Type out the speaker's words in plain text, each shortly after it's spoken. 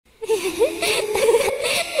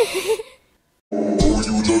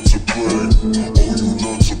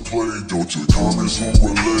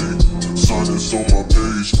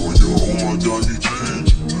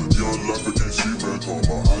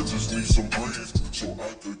so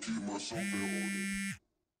I could keep myself in order.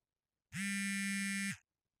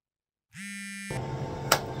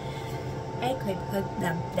 Hey, quick, blah,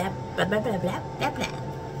 blah, blah, blah, blah, blah, blah, blah.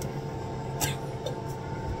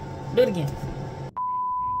 Do it again.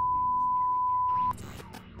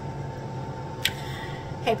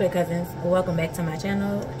 Hey, play cousins, welcome back to my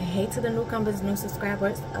channel. Hey to the newcomers, new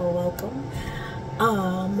subscribers, welcome.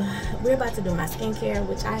 We're about to do my skincare,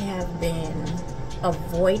 which I have been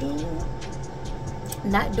avoiding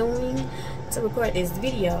not doing to record this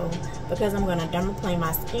video because I'm gonna dermaplane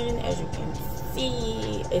my skin. As you can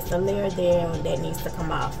see, it's a layer there that needs to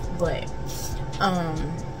come off, but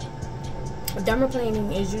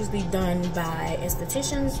dermaplaning is usually done by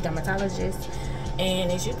estheticians, dermatologists,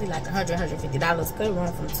 and it's usually like $100, $150. Could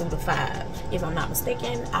run from $2 to $5 if I'm not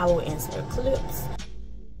mistaken. I will insert clips.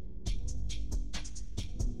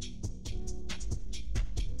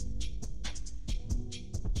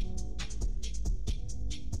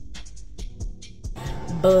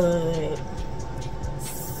 But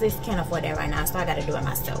sis can't afford that right now, so I gotta do it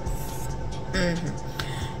myself.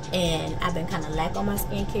 And I've been kind of lack on my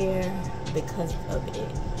skincare because of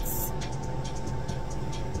it.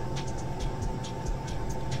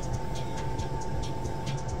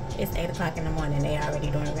 It's 8 o'clock in the morning. They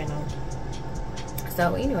already doing reno.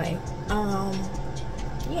 So anyway,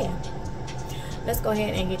 yeah. Let's go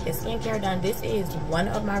ahead and get this skincare done. This is one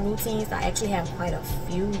of my routines. I actually have quite a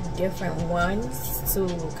few different ones to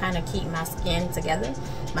kind of keep my skin together.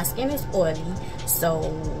 My skin is oily,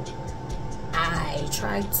 so I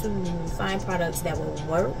try to find products that will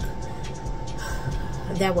work,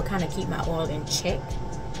 that will kind of keep my oil in check.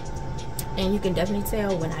 And you can definitely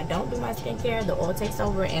tell when I don't do my skincare, the oil takes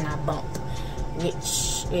over and I bump,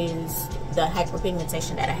 which is the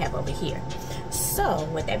hyperpigmentation that I have over here. So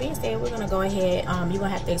with that being said, we're gonna go ahead. You're gonna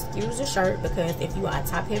have to excuse the shirt because if you are a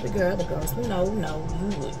top heavy girl, the girls who know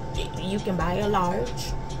you can buy a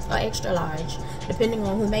large or extra large, depending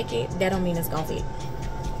on who make it. That don't mean it's gonna fit.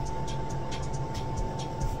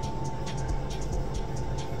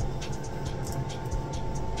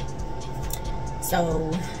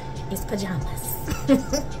 So it's pajamas.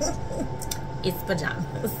 It's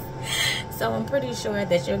pajamas. So I'm pretty sure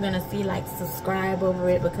that you're gonna see like subscribe over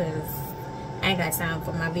it because I ain't got time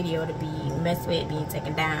for my video to be messed with, being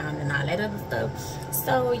taken down and all that other stuff.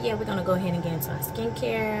 So yeah, we're gonna go ahead and get into our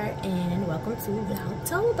skincare, and welcome to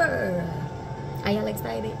Vlogtober. Are y'all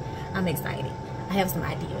excited? I'm excited. I have some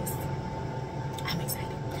ideas. I'm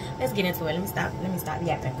excited. Let's get into it. Let me stop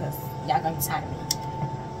yapping because y'all gonna be tired of me.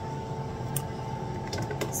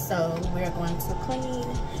 So we're going to clean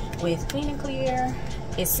with Clean and Clear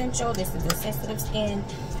Essential. This is the sensitive skin.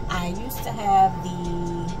 I used to have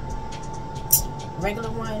the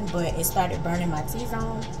regular one, but it started burning my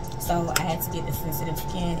T-zone, so I had to get the sensitive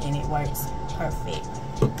skin, and it works perfect.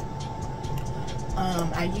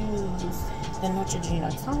 I use the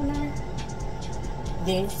Neutrogena toner.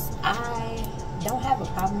 This, I don't have a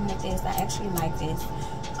problem with this. I actually like this.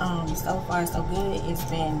 So far so good. It's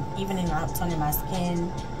been evening out, toning my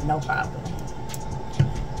skin, no problem.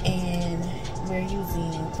 And we're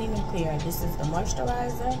using Clean and Clear. This is the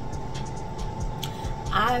moisturizer.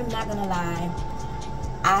 I'm not gonna lie,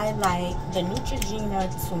 I like the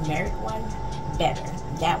Neutrogena turmeric one better.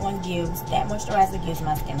 That moisturizer gives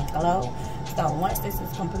my skin a glow. So once this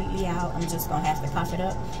is completely out, I'm just gonna have to cough it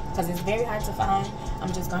up because it's very hard to find.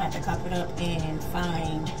 I'm just gonna have to cough it up and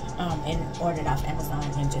find and order it off Amazon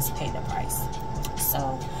and just pay the price.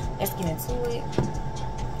 So let's get into it.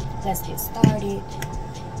 Let's get started.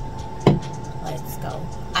 Let's go.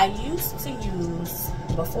 I used to use,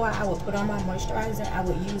 before I would put on my moisturizer, I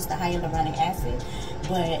would use the hyaluronic acid,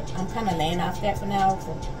 but I'm kind of laying off that for now.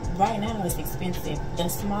 Right now it's expensive. The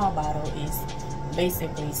small bottle is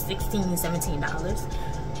basically $16, $17.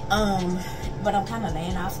 But I'm kind of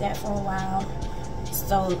laying off that for a while.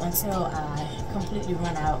 So until I completely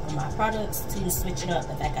run out of my products, to switch it up.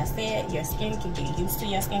 But like I said, your skin can get used to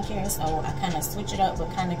your skincare, so I kind of switch it up,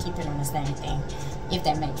 but kind of keep it on the same thing, if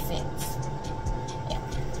that makes sense.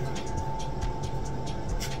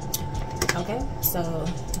 Okay, so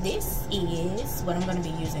this is what I'm going to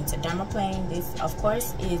be using to dermaplane. This, of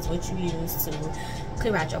course, is what you use to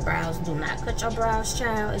clear out your brows. Do not cut your brows,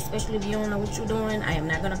 child, especially if you don't know what you're doing. I am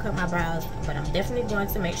not going to cut my brows, but I'm definitely going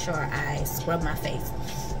to make sure I scrub my face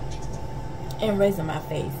and razor my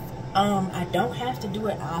face. I don't have to do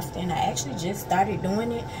it often. I actually just started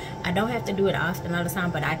doing it. I don't have to do it often all the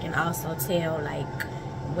time, but I can also tell like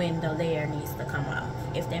when the layer needs to come off,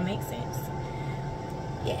 if that makes sense.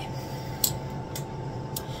 Yeah.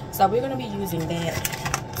 So we're going to be using that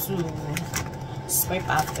to scrape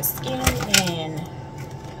off the skin, and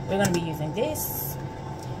we're going to be using this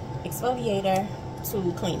exfoliator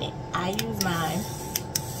to clean it. I use mine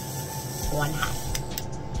on hot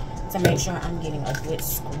to make sure I'm getting a good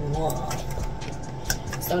scrub.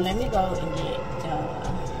 So let me go and get the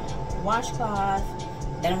washcloth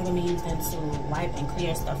that I'm going to be using to wipe and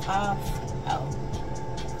clear stuff off. Oh,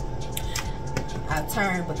 I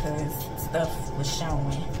turned because stuff was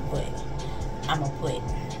showing, but I'm going to put,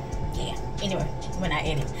 yeah, anyway, when I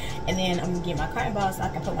edit. And then I'm going to get my cotton ball so I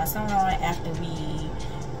can put my sun on after we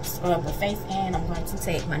scrub the face, and I'm going to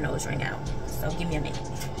take my nose ring out. So give me a minute.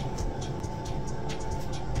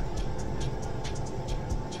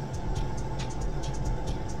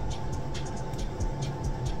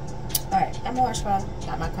 Alright, got my washcloth,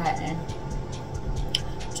 got my cotton.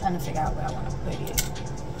 I'm trying to figure out where I want to put it.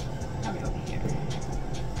 Probably over here.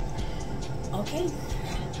 Okay.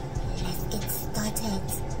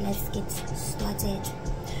 Let's get started.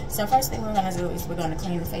 So first thing we're going to do is we're going to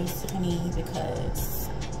clean the face, honey, because,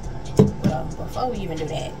 well, before we even do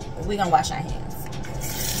that, we're going to wash our hands.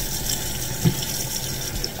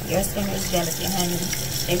 Your skin is delicate, honey.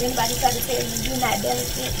 If anybody tries to tell you you're not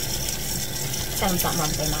delicate, tell them something wrong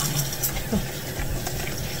with their mama.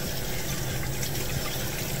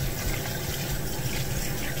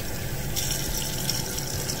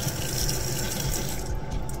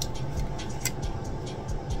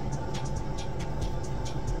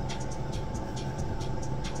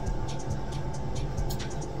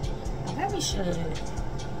 Should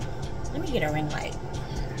let me get a ring light.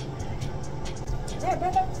 Is that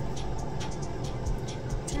better? I'm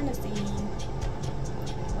trying to see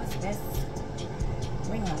what's best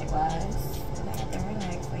ring light wise. I got the ring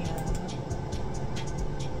light for y'all.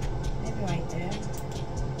 Maybe right there.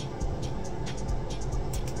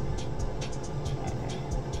 Okay.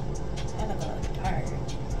 That looks a little dark.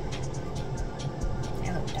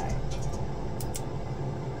 That looks dark.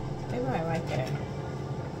 Maybe right there.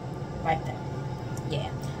 Right there. Yeah.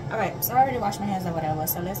 Alright, so I already washed my hands or whatever,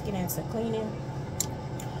 so let's get into cleaning.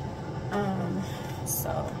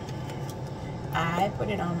 So I put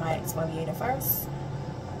it on my exfoliator first.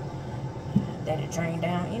 Let it drain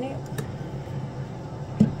down in it.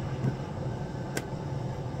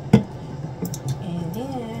 And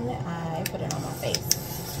then I put it on my face.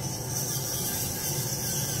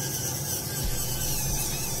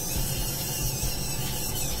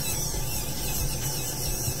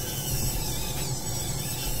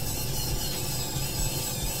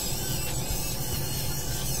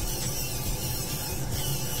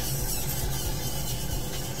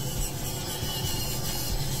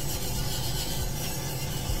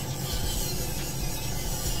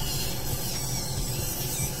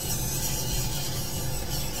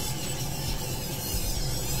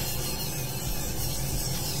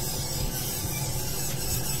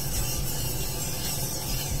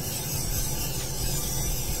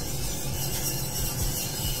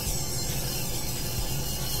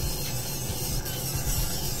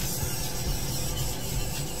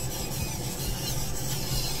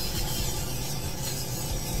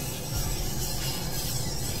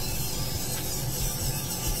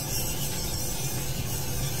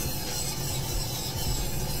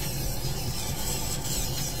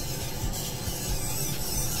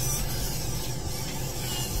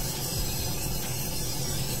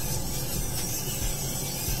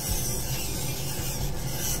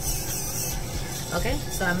 Okay,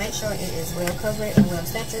 so I make sure it is well covered and well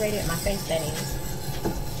saturated, my face that is,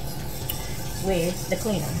 with the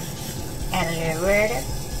cleaner. Add a little water.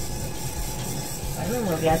 I'm gonna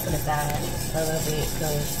move y'all to the side a little bit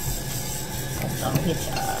because I'm gonna hit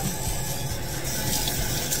y'all.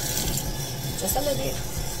 Just a little bit.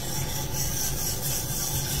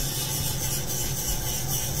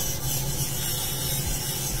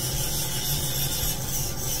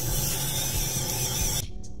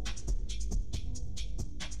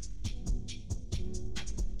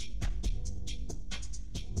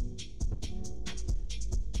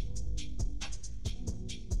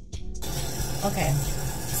 Okay,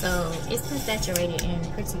 so it's been saturated in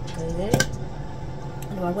pretty good.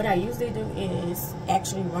 Well, what I usually do is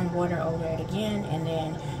actually run water over it again and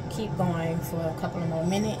then keep going for a couple of more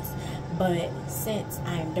minutes. But since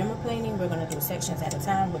I'm dermaplaning, we're going to do sections at a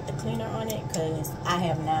time with the cleaner on it, because I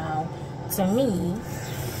have now, to me,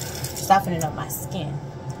 softening up my skin.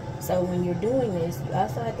 So when you're doing this, you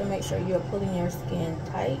also have to make sure you're pulling your skin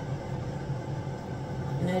tight.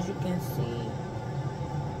 And as you can see,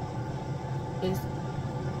 is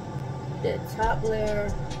the top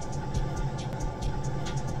layer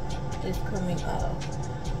is coming up.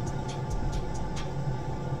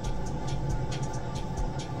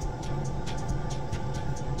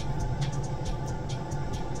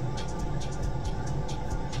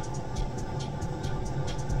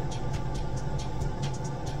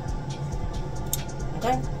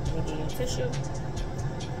 Okay, let me give you a tissue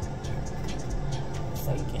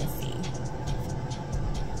so you can see.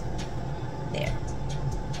 There.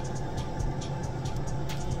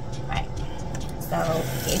 Alright, so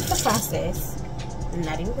it's the process. I'm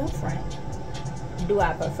not even gonna front. Do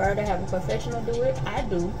I prefer to have a professional do it? I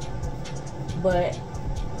do. But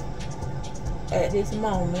at this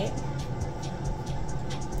moment,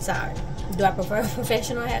 sorry. Do I prefer a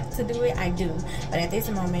professional to do it? I do. But at this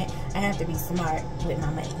moment, I have to be smart with my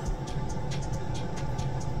money.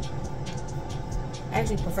 I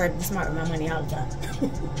actually prefer to be smart with my money all the time.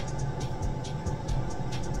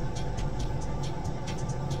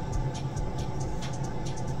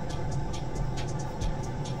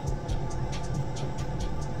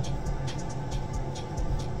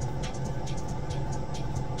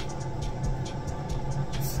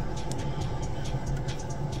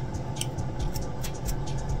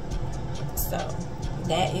 So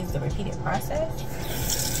that is the repeated process.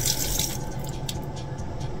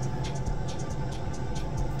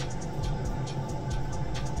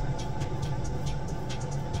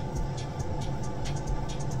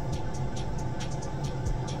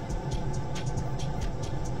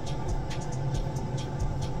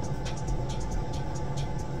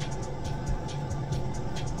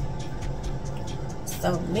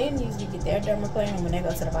 So men usually get their dermaplaning when they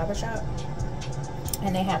go to the barber shop,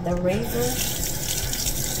 and they have the razor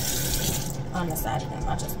on the side of them.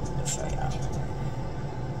 I just wanted to show y'all.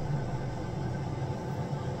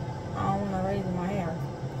 I don't want to razor my hair.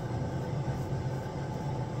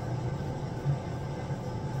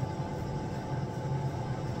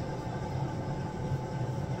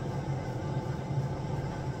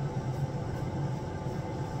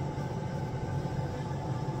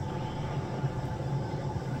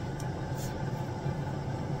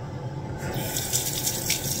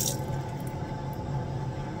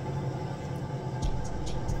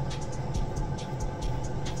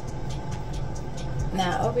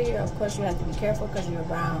 Now over here, of course, you have to be careful because you're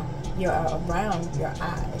around your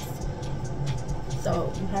eyes.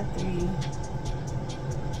 So you have to be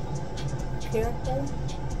careful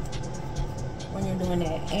when you're doing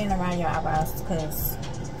that, and around your eyebrows, because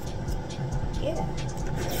yeah,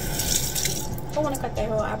 I want to cut their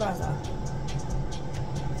whole eyebrows off.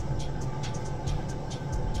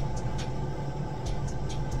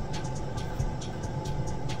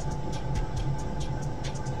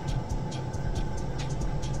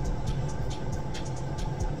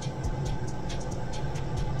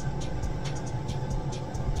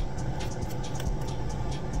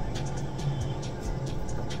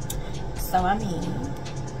 So I mean,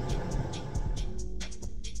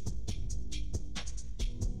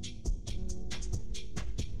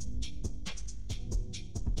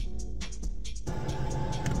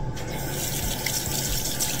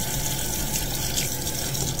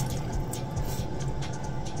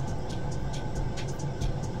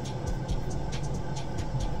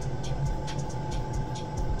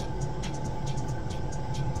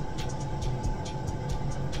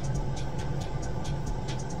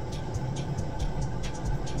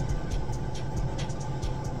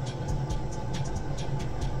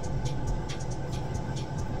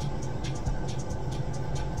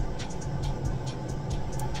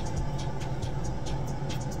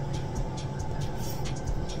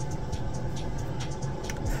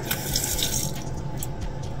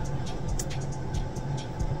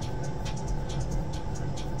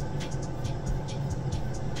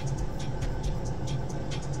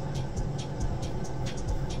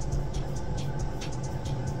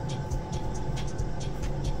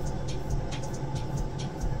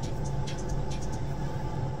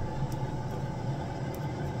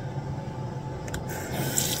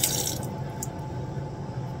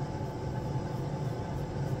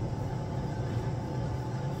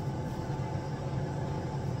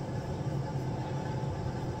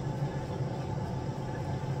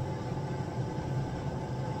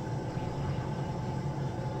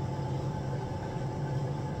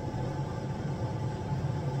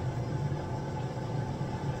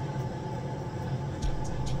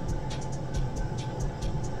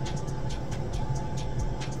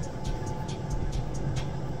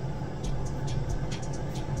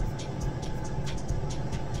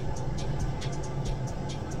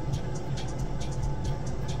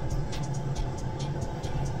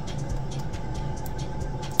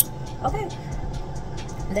 okay,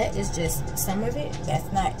 that is just some of it.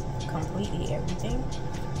 That's not completely everything.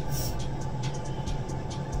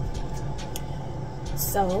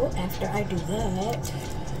 So after I do that,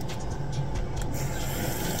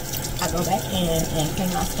 I go back in and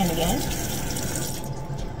clean my skin again.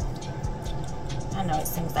 I know it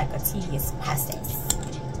seems like a tedious process,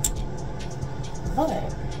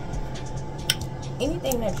 but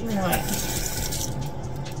anything that you want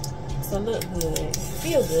to look good,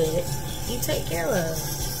 feel good, you take care of.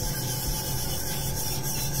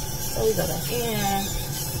 So we go back in,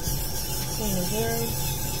 clean again,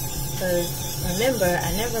 because remember,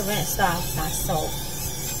 I never rinsed off my soap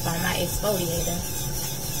by my exfoliator.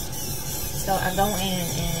 So I go in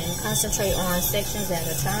and concentrate on sections at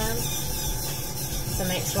a time to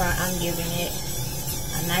make sure I'm giving it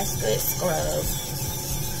a nice good scrub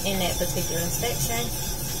in that particular section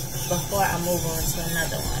before I move on to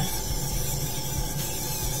another one.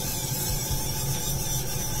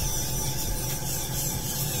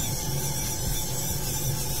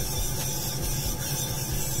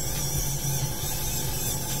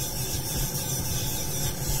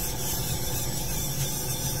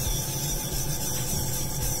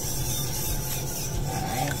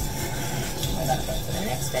 Alright, we're going to go to the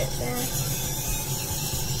next section.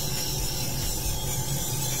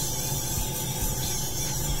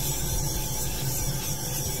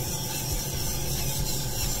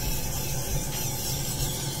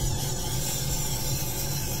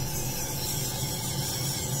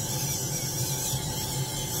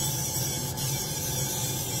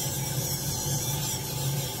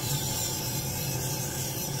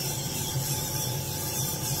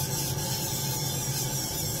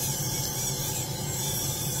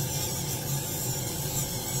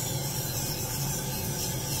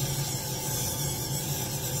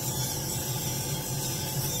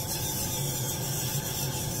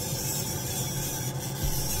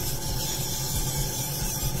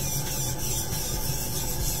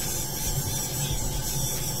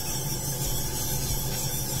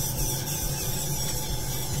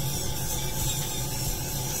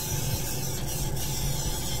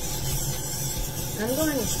 I'm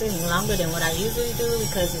going extremely longer than what I usually do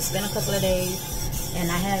because it's been a couple of days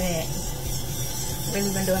and I haven't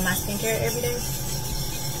really been doing my skincare every day.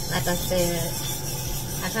 Like I said,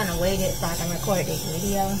 I kind of waited so I can record this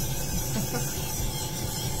video.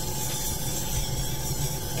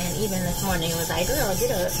 And even this morning it was like, girl,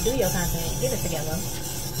 get up, do your content, get it together.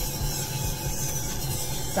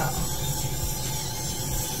 So,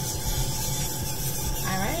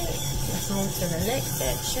 alright, let's move to the next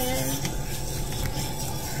section.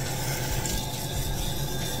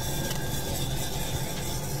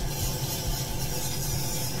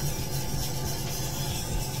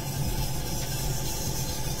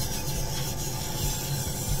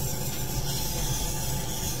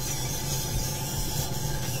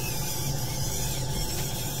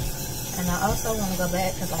 And I also want to go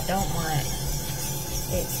back because I don't want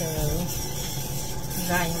it to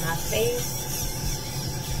dry in my face.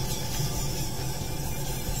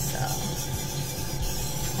 So,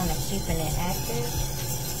 kind of keeping it active.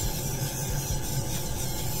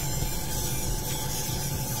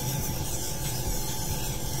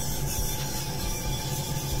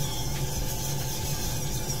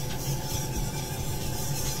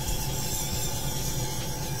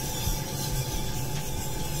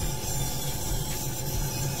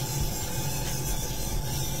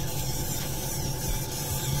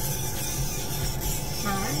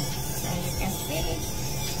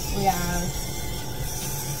 We are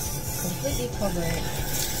completely covered,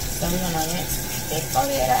 so we're going to rinse the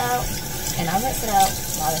exfoliator out, and I'll rinse it out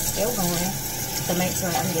while it's still going to make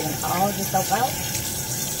sure I'm getting all the soap out.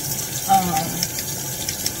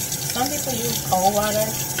 Some people use cold water.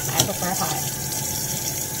 I prefer hot.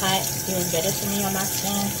 Hot feels better to me on my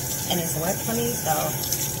skin, and it's worked for me, so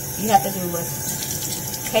you have to do what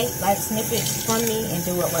Kate likes snippets from me and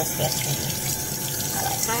do what works best for me. I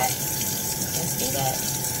like hot. You can see that.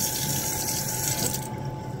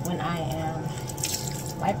 When I am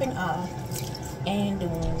wiping off and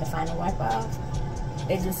doing the final wipe off,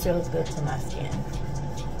 it just feels good to my skin,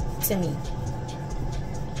 to me.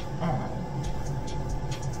 I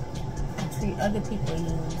see other people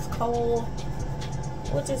use cold,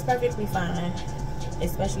 which is perfectly fine,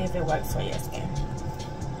 especially if it works for your skin.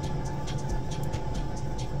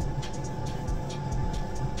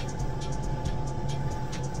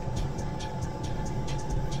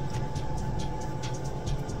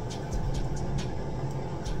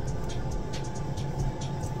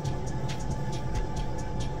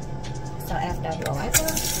 So after I do a wipe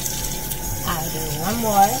off, I'll do one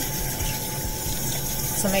more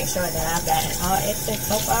to make sure that I've gotten all excess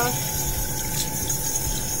soap off.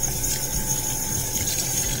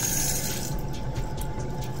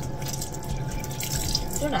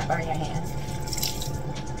 Do not burn your hands.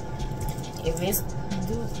 If it's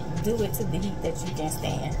do it to the heat that you can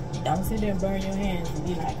stand. Don't sit there and burn your hands and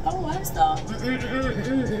be like, oh, I saw.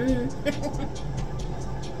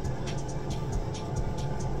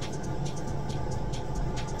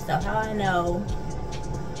 So how I know,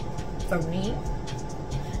 for me,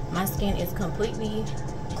 my skin is completely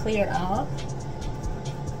cleared off.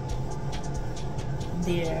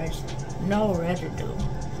 There's no residue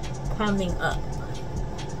coming up.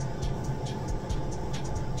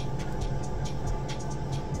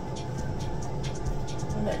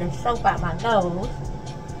 Let the soap out my nose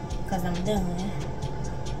because I'm done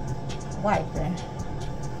wiping,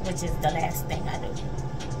 which is the last thing I do.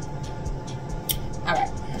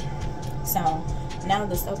 Alright, so now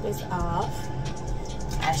the soap is off.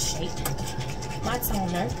 I shake my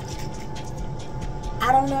toner.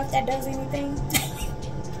 I don't know if that does anything.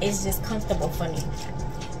 It's just comfortable for me.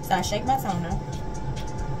 So I shake my toner,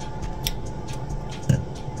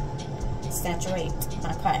 saturate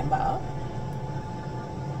my cotton ball.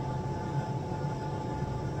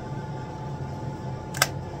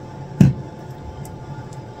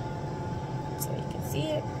 So you can see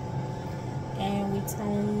it. And we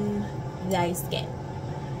tone thy skin.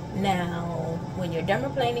 Now, when you're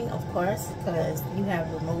dermaplaning, of course, because you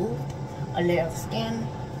have removed a layer of skin,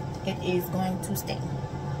 it is going to stain.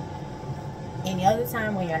 Any other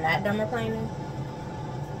time when you're not dermaplaning,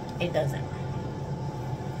 it doesn't.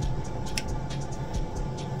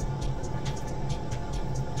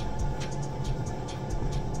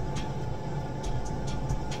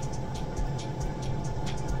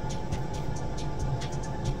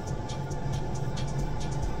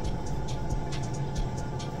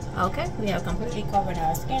 Okay, we have completely covered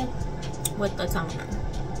our skin with the toner.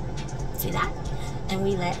 See that? And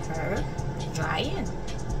we let her dry in.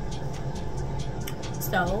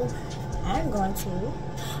 So I'm going to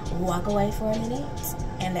walk away for a minute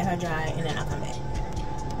and let her dry, and then I'll come back.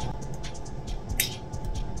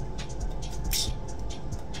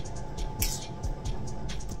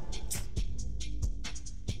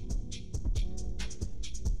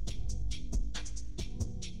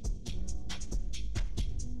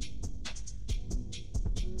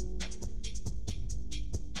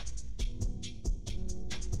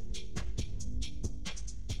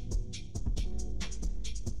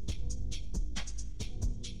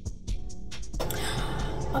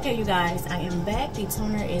 Okay, you guys, I am back. The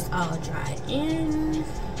toner is all dried in.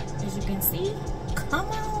 As you can see, come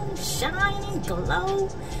on, shine and glow.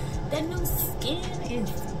 That new skin is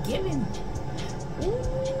giving. Ooh.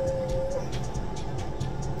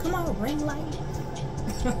 Come on, ring light.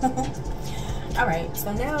 Alright,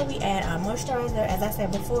 so now we add our moisturizer. As I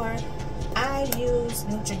said before, I use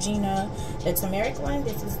Neutrogena, the turmeric one.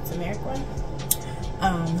 This is the turmeric one.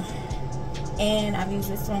 And I've used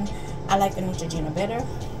this one. I like the Neutrogena better.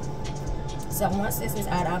 So once this is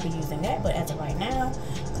out, I'll be using that. But as of right now,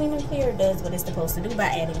 Clean and Clear does what it's supposed to do by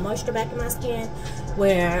adding moisture back in my skin,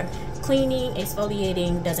 where cleaning,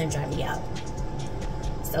 exfoliating doesn't dry me out.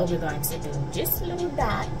 So we're going to do just little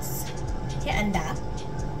dots here and there.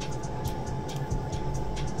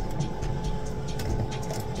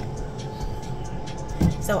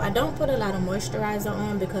 So I don't put a lot of moisturizer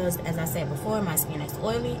on because, as I said before, my skin is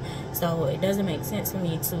oily. So it doesn't make sense for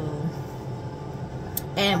me to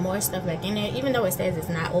add more stuff back in there. Even though it says it's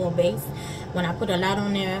not oil based, when I put a lot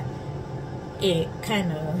on there, it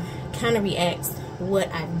kind of reacts what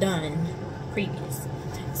I've done previous.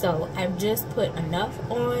 So I've just put enough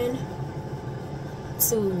on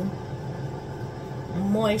to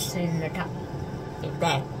moisten the top, if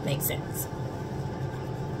that makes sense.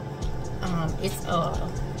 It's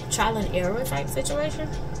a trial and error type situation,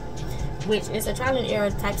 which is a trial and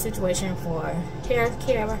error type situation for hair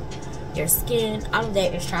care, your skin, all of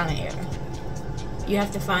that is trial and error. You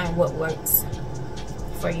have to find what works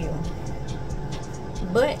for you.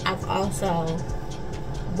 But I've also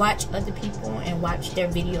watched other people and watched their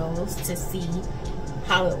videos to see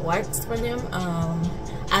how it works for them.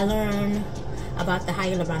 I learned about the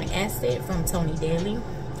hyaluronic acid from Tony Daly.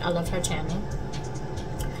 I love her channel.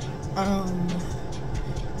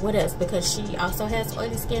 What else? Because she also has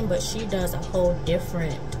oily skin, but she does a whole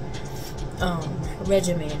different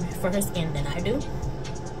regimen for her skin than I do,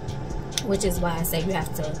 which is why I say you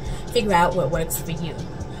have to figure out what works for you.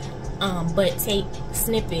 But take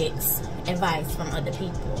snippets, advice from other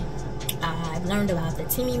people. I've learned about the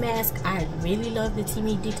Timmy mask. I really love the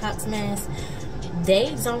Timmy detox mask.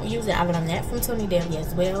 They don't use it. I learned that from Tony Daly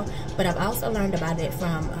as well, but I've also learned about it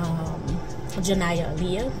from Janaya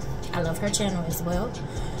Aaliyah. I love her channel as well.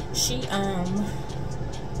 She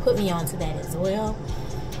put me onto that as well.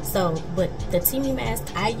 So, but the Timmy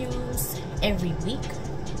mask I use every week.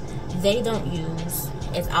 They don't use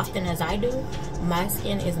as often as I do. My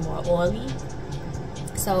skin is more oily,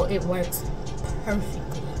 so it works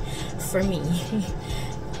perfectly for me.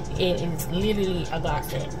 It is literally a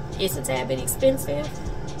godsend. It's a tad bit expensive,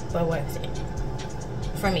 but worth it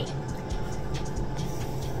for me.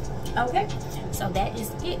 Okay, so that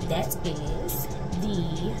is it. That is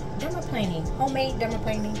the dermaplaning, homemade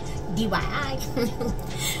dermaplaning, DIY.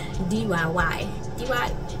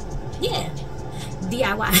 Yeah,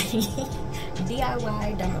 DIY.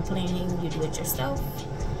 DIY dermaplaning. You do it yourself.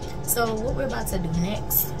 So what we're about to do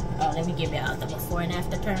next, let me give y'all the before and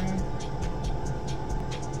after turn.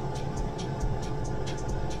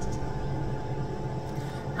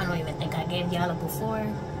 I don't even think I gave y'all a before,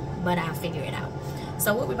 but I'll figure it out.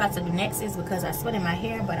 So what we're about to do next is, because I sweat in my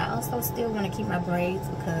hair, but I also still want to keep my braids,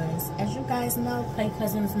 because as you guys know, Play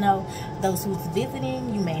Cousins know, those who's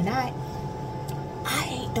visiting, you may not, I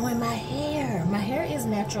hate doing my hair. My hair is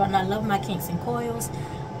natural and I love my kinks and coils,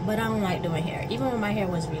 but I don't like doing hair. Even when my hair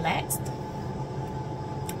was relaxed,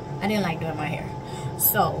 I didn't like doing my hair.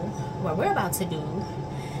 So what we're about to do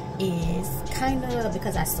is kind of,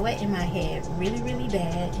 because I sweat in my head really, really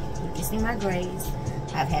bad. You can see my grays.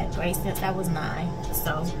 I've had grays since I was 9,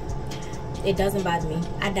 so it doesn't bother me.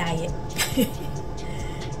 I dye it.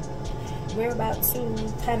 We're about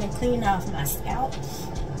to kind of clean off my scalp,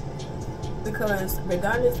 because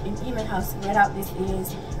regardless of even how spread out this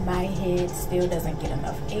is, my head still doesn't get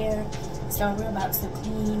enough air. So we're about to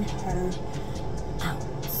clean her out.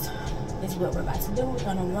 This is what we're about to do. We're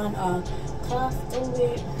gonna run a cloth through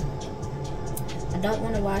it. I don't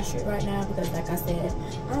want to wash it right now because, like I said,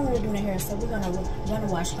 I don't want to do the hair, so we're gonna run a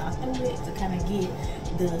washcloth through it to kind of get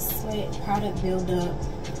the sweat product build up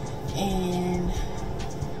and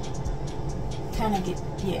kind of get,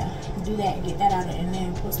 yeah, do that, get that out of it, and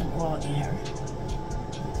then put some oil in her.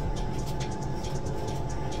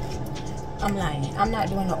 I'm lying, I'm not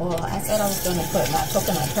doing the oil. I said I was gonna put my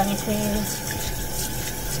coconut honey cream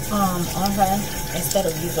on her instead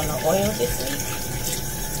of using the oil this week.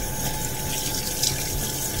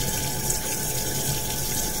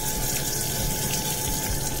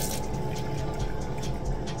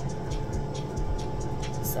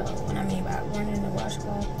 So what I mean by running the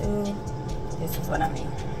washcloth through, this is what I mean.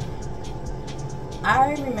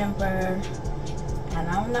 I remember, and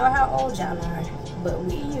I don't know how old y'all are, but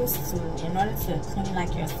we used to, in order to clean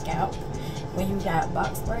like your scalp, when you got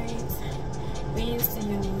box braids, we used to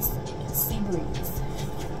use sea breeze,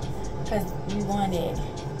 because we wanted,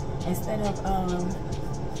 instead of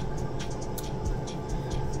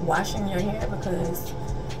washing your hair, because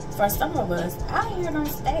for some of us, our hair don't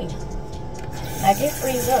stay. Like, it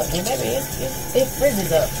freezes up, and baby, it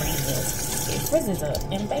frizzes up, it frizzes up,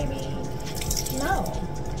 and baby, no,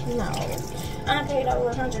 I done paid over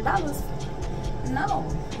 $100. No,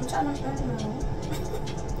 I'm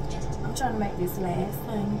trying to make this last,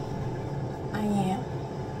 honey. I am.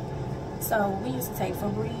 So we used to take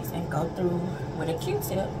Febreze and go through with a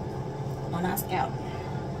Q-tip on our scalp,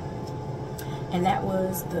 and that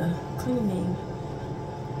was the cleaning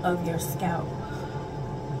of your scalp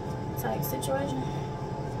type situation.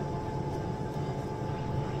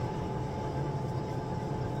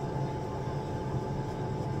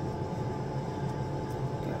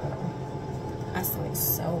 Girl, I sweat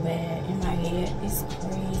so bad in my head, it's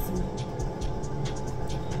crazy.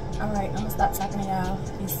 Alright, I'm gonna stop talking to y'all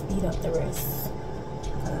and speed up the rest,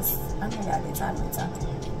 because I think I get tired of talking.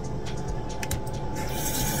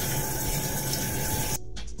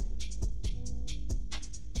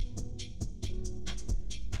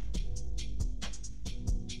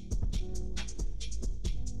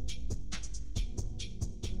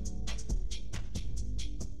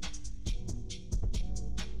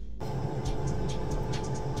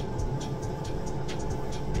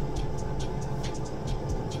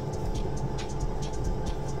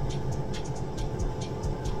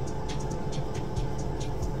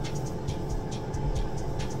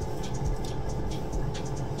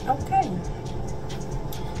 Okay,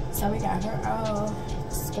 so we got her all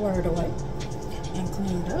squared away and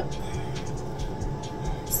cleaned up.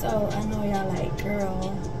 So I know y'all like, girl,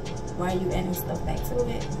 why are you adding stuff back to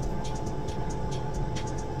it?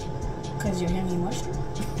 Because your hair need moisture.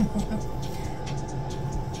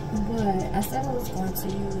 But I said I was going to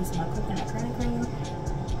use my coconut curling cream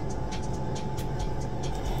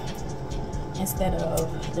instead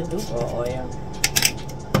of the Duper oil.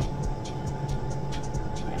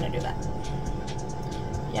 Do that.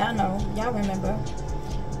 Y'all know, y'all remember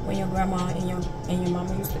when your grandma and your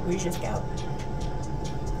mama used to grease your scalp?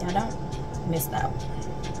 Y'all don't? Missed out.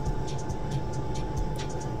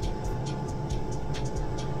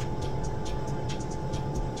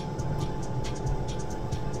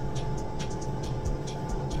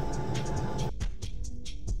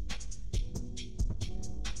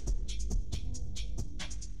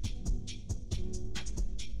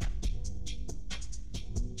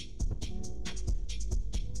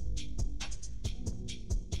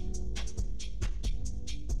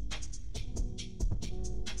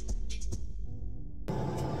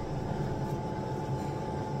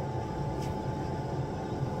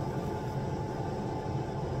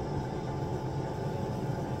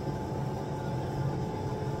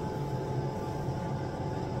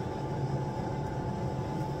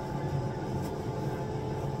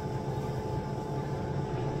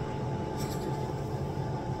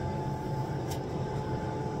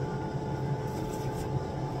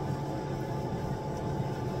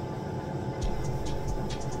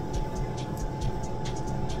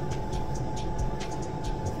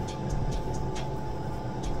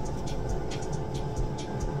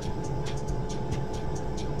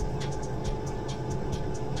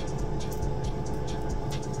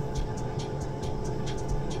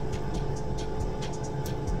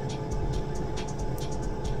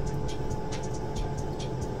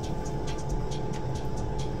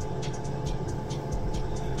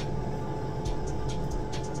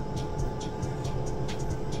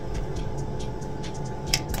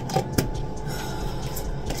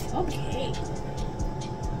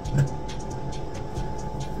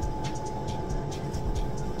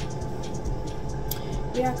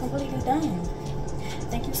 we are completely done.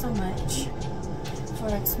 Thank you so much for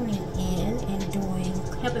tuning in and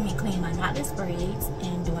helping me clean my knotless braids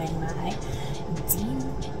and doing my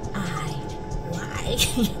DIY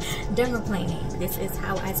dermaplaning. This is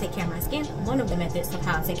how I take care of my skin. One of the methods of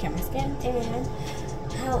how I take care of my skin and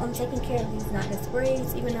how I'm taking care of these knotless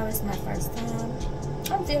braids, even though it's my first time.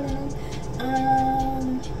 I'm feeling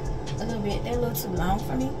them a little bit. They're a little too long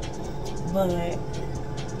for me, but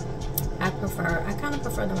I kind of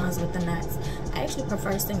prefer the ones with the knots. I actually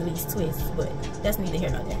prefer singlets twists, but that's neither here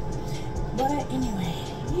nor there. But anyway,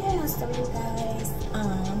 yeah, so you guys,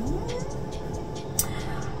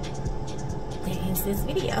 that ends this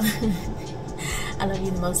video. I love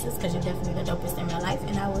you the mostest because you're definitely the dopest in my life,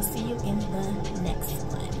 and I will see you in the next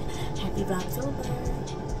one. Happy Vlogtober.